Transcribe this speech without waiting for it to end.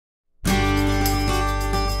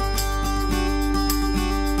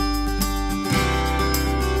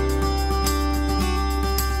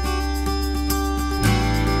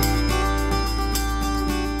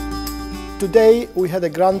Today we had a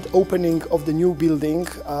grand opening of the new building,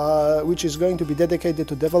 which is going to be dedicated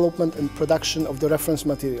to development and production of the reference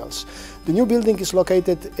materials. The new building is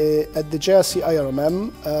located at the JRC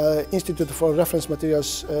IRMM, Institute for Reference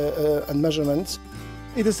Materials and Measurements.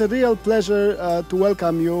 It is a real pleasure to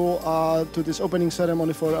welcome you to this opening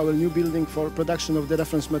ceremony for our new building for production of the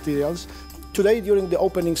reference materials. Today, during the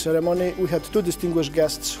opening ceremony, we had two distinguished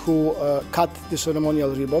guests who cut the ceremonial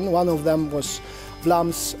ribbon. One of them was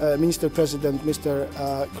VLAM's Minister-President, Mr.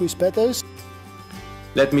 Chris Peters.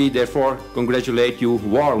 Let me therefore congratulate you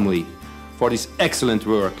warmly for this excellent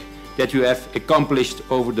work that you have accomplished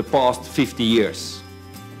over the past 50 years.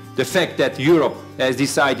 The fact that Europe has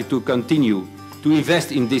decided to continue to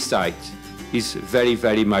invest in this site is very,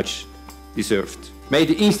 very much deserved. May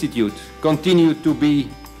the Institute continue to be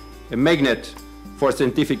a magnet for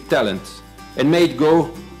scientific talent, and may it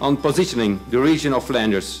go on positioning the region of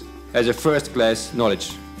Flanders as a first-class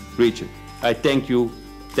knowledge region. I thank you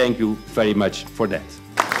very much for that.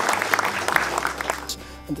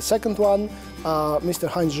 And the second one, Mr.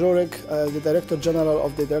 Heinz Żurek, the Director General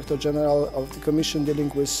of the Commission dealing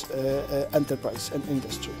with enterprise and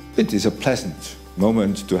industry. It is a pleasant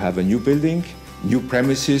moment to have a new building, new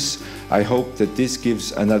premises. I hope that this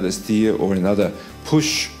gives another steer or another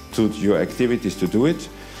push to your activities to do it.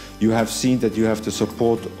 You have seen that you have the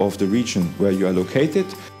support of the region where you are located.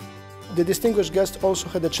 The distinguished guests also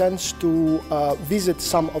had a chance to visit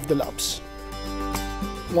some of the labs.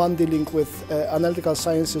 One dealing with analytical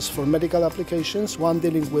sciences for medical applications, one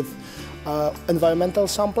dealing with environmental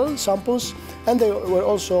samples, and they were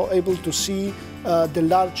also able to see the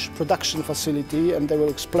large production facility, and they were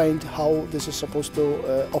explained how this is supposed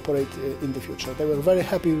to operate in the future. They were very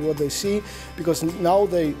happy with what they see, because now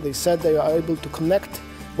they said they are able to connect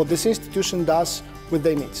what this institution does with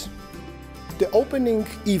their needs. The opening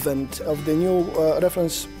event of the new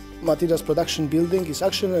reference materials production building is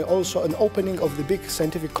actually also an opening of the big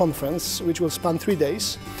scientific conference, which will span 3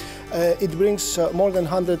 days. It brings more than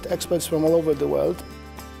 100 experts from all over the world.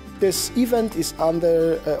 This event is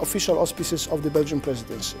under official auspices of the Belgian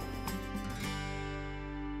presidency.